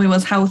my family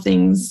was, how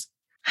things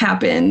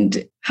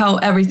happened, how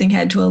everything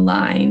had to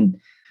align.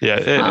 Yeah,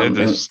 it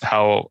is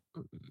how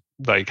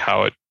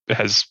it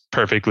has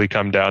perfectly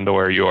come down to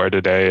where you are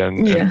today.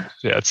 And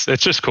it's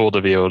just cool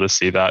to be able to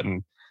see that,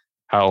 and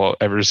how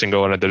every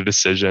single one of the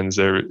decisions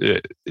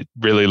it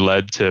really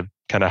led to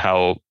kind of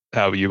how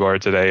you are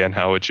today, and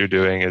how what you're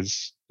doing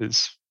is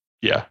just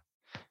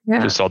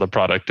all the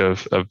product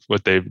of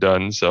what they've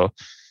done. So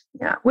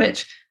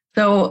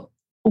so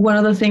one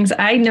of the things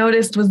I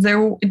noticed was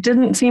it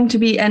didn't seem to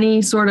be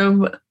any sort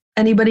of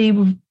anybody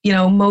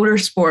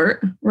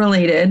motorsport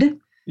related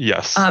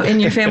in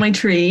your family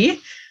tree.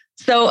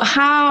 So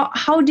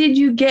how did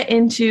you get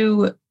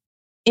into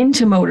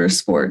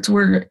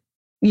motorsports?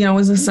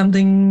 Was this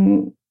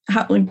something?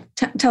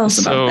 Tell us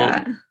about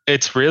that.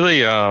 It's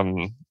really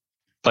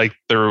like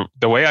the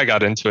way I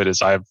got into it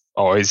is I've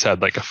always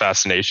had like a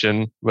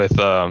fascination with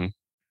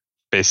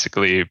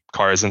basically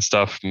cars and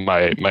stuff.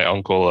 My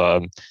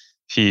uncle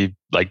he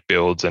like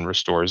builds and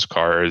restores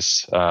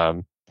cars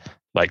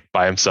like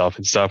by himself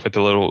and stuff with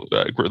a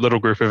little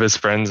group of his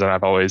friends, and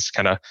I've always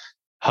kind of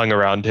hung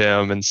around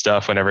him and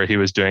stuff whenever he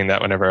was doing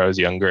that whenever I was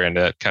younger, and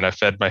it kind of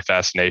fed my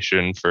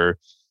fascination for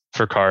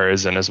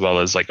cars, and as well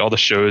as like all the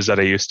shows that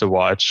I used to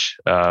watch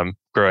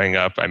growing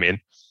up. I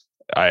mean,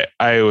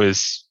 I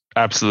was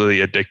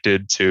absolutely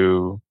addicted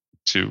to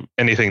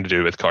anything to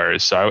do with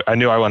cars. So I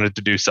knew I wanted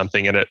to do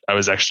something in it. I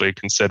was actually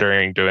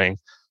considering doing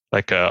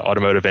like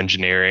automotive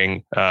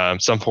engineering,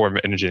 some form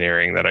of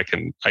engineering that I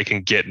can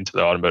get into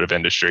the automotive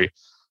industry.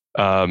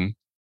 And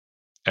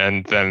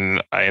then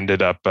I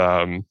ended up,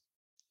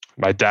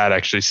 my dad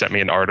actually sent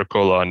me an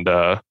article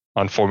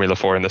on Formula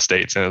 4 in the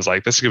States, and it was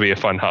like, this is gonna be a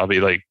fun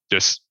hobby. Like,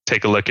 just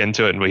take a look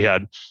into it. And we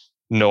had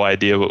no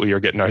idea what we were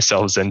getting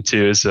ourselves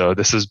into. So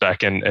this was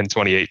back in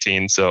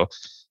 2018. So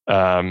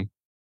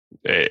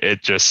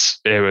it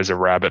was a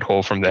rabbit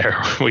hole from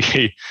there.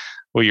 We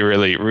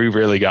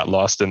really got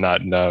lost in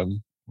that,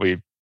 and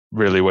we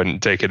really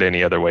wouldn't take it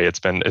any other way. It's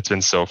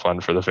been so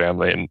fun for the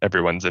family, and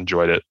everyone's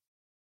enjoyed it.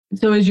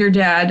 So is your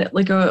dad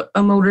like a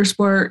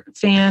motorsport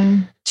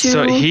fan too?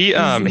 So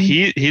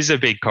he's a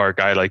big car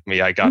guy like me.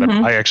 I got him.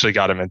 I actually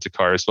got him into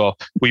cars. Well,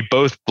 we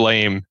both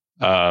blame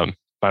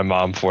my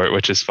mom for it,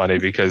 which is funny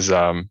because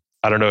I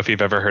don't know if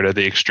you've ever heard of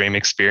the Extreme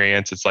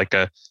Experience. It's like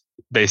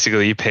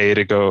basically you pay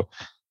to go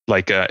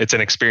it's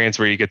an experience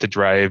where you get to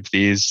drive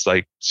these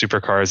like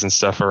supercars and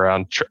stuff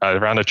around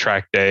a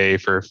track day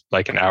for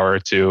like an hour or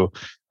two.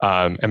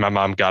 And my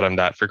mom got him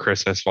that for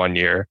Christmas one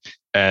year,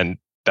 and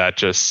that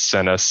just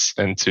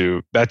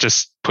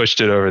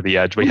pushed it over the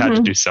edge. We had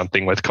to do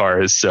something with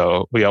cars,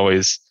 so we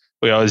always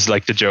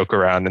like to joke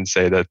around and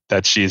say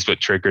that she's what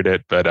triggered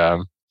it. But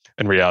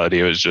in reality,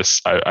 it was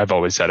just I've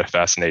always had a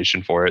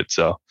fascination for it.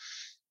 So,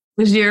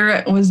 was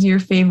your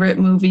favorite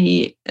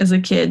movie as a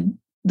kid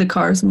the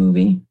Cars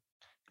movie?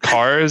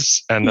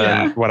 Cars, and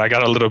then when I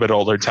got a little bit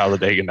older,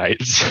 Talladega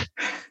Nights.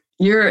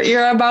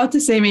 You're about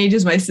the same age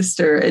as my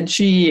sister, and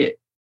she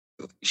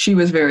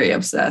was very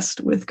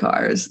obsessed with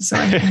cars. So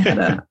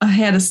I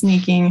had a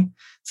sneaking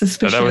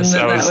suspicion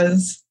that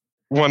was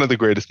one of the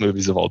greatest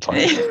movies of all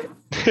time.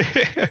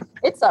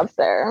 It's up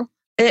there.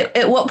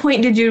 At what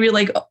point did you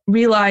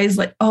realize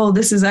like, oh,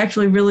 this is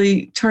actually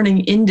really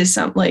turning into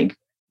something,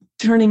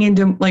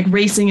 like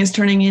racing is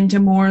turning into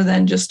more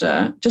than just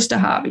a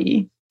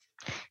hobby?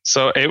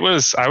 So it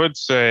was, I would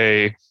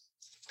say,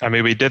 I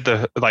mean, we did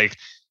the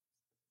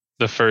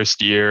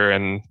first year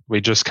and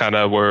we just kind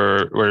of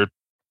were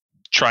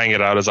trying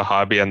it out as a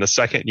hobby. And the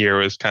second year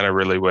was kind of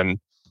really when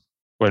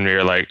we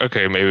were like,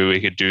 okay, maybe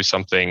we could do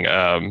something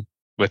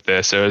with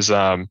this. It was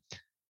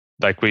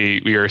like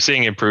we were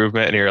seeing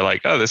improvement, and you're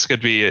like, oh, this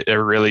could be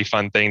a really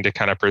fun thing to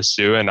kind of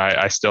pursue. And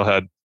I still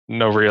had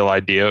no real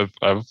idea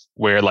of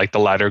where like the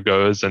ladder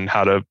goes and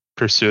how to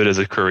pursue it as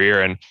a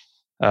career.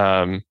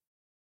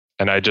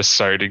 And I just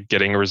started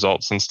getting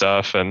results and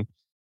stuff. And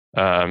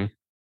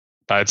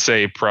I'd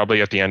say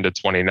probably at the end of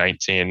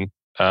 2019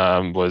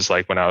 was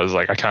like when I was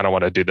like, I kind of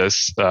want to do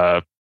this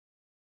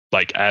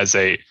like as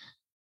a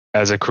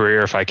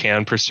career if I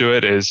can pursue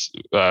it. Is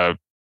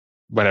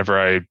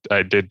whenever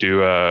I did do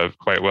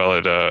quite well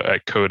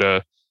at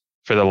COTA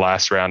for the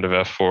last round of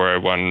F4. I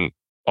won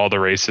all the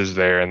races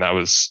there, and that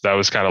was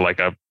kind of like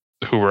a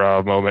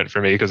hoorah moment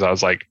for me, because I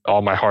was like,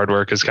 all my hard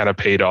work has kind of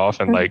paid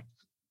off, and like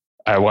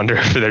I wonder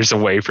if there's a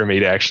way for me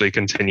to actually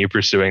continue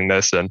pursuing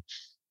this. And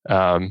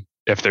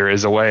if there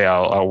is a way,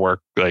 I'll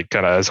work like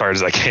kind of as hard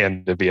as I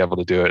can to be able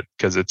to do it,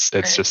 because it's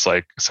just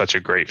like such a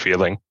great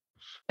feeling.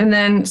 And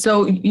then,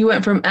 so you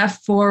went from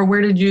F4.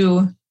 Where did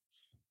you?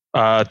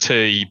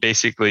 To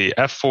basically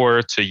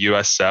F4 to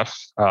USF.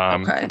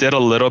 Okay. Did a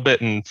little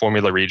bit in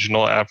Formula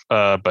Regional F,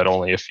 but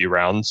only a few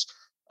rounds.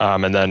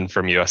 And then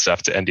from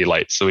USF to Indy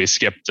Lights. So we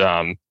skipped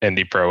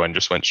Indy Pro and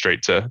just went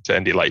straight to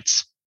Indy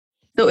Lights.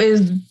 So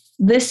is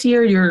this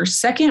year your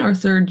second or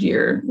third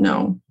year?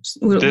 No.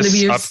 Would it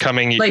be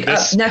upcoming, like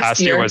this past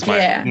year was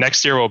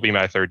next year will be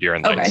my third year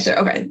in Lights.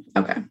 Okay.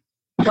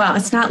 Well,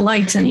 it's not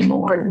Lights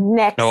anymore.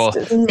 Next.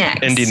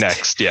 Indy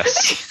Next,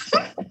 yes.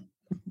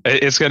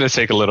 It's going to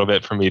take a little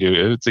bit for me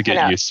to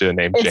get used to a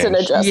name change. It's an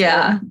adjustment.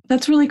 Yeah,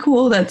 that's really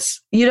cool.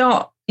 That's,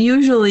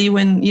 usually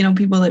when,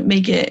 people that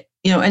make it,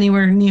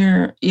 anywhere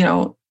near,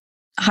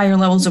 higher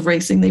levels of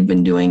racing, they've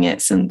been doing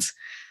it since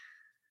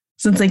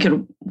they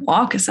could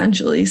walk,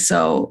 essentially.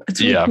 So it's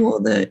really cool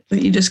that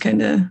you just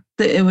kind of,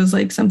 that it was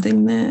like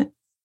something that.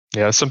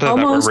 Yeah, something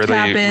that we're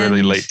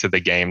really late to the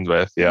game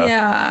with. Yeah.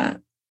 Yeah.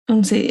 I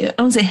don't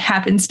say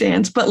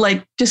happenstance, but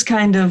like just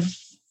kind of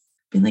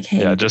being like, hey.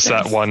 Yeah, just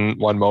that one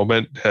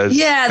moment has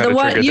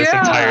triggered this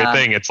entire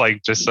thing. It's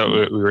like just so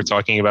we were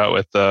talking about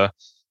with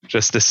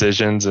just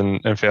decisions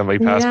and family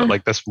paths, but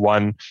like this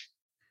one,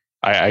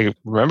 I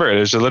remember it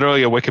was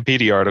literally a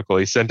Wikipedia article.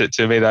 He sent it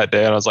to me that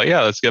day, and I was like,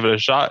 yeah, let's give it a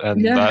shot.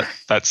 And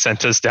that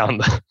sent us down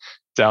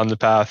the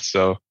path.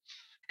 So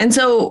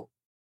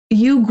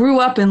you grew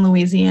up in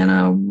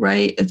Louisiana,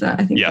 right?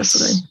 I think yes.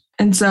 That's what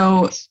and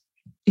so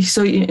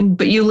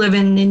but you live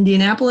in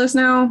Indianapolis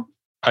now?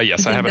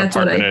 Yes, I have an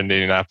apartment in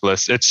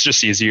Indianapolis. It's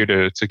just easier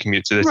to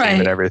commute to the team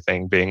and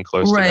everything, being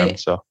close to them.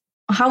 So,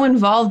 how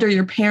involved are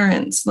your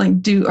parents? Like,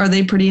 are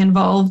they pretty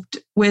involved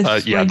with?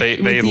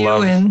 They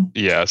love.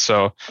 Yeah,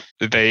 so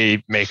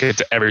they make it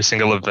to every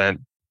single event.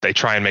 They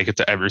try and make it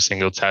to every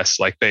single test.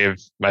 Like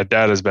my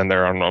dad has been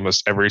there on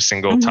almost every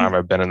single time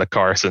I've been in the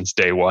car since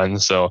day one.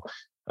 So,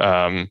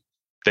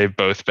 they've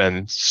both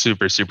been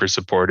super, super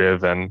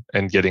supportive and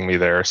getting me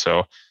there.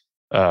 So.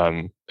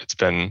 It's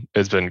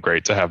been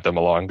great to have them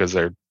along, because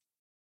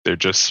they're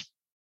just,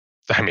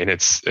 I mean,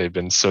 they've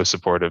been so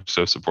supportive.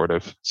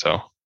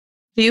 So,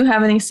 do you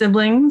have any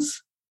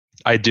siblings?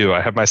 I do. I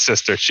have my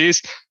sister. She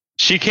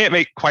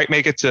can't quite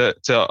make it to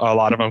a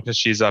lot of them, because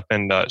she's up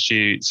and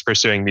she's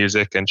pursuing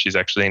music, and she's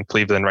actually in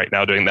Cleveland right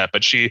now doing that.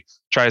 But she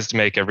tries to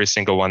make every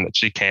single one that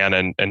she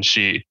can, and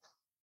she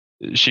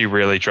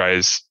really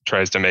tries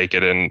to make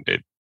it,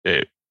 and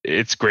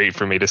it's great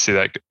for me to see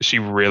that she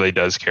really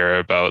does care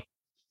about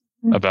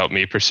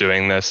me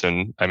pursuing this.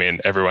 And I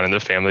mean, everyone in the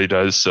family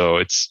does. So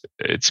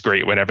it's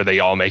great whenever they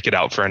all make it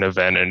out for an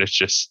event. And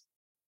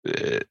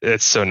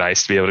it's so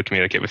nice to be able to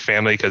communicate with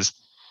family, because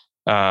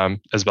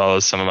as well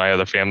as some of my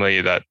other family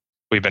that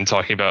we've been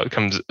talking about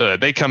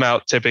they come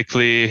out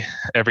typically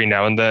every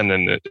now and then.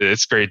 And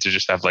it's great to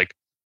just have like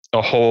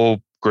a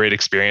whole great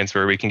experience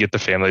where we can get the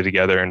family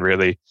together and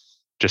really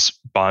just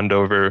bond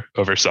over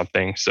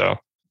something. So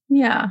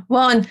Yeah.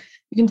 Well, and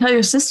you can tell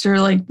your sister,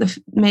 like,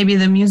 maybe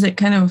the music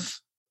kind of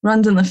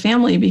runs in the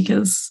family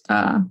because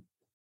I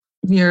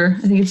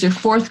think it's your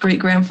fourth great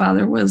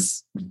grandfather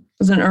was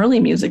an early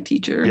music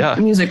teacher,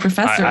 a music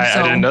professor.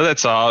 I didn't know that.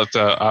 So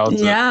I'll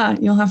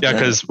you'll have to. Yeah,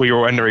 because we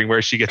were wondering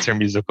where she gets her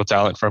musical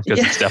talent from,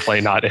 because it's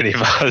definitely not any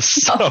of us.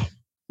 So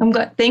I'm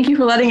glad. Thank you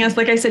for letting us.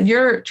 Like I said,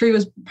 your tree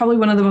was probably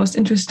one of the most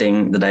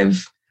interesting that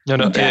I've. No,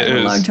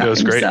 it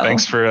was great. So.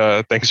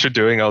 Thanks for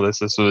doing all this.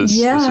 This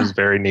was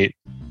very neat.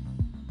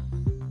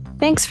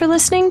 Thanks for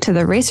listening to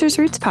the Racers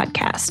Roots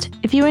podcast.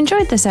 If you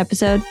enjoyed this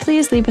episode,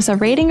 please leave us a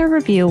rating or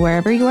review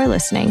wherever you are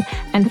listening,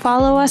 and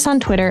follow us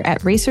on Twitter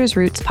at Racers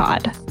Roots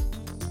Pod.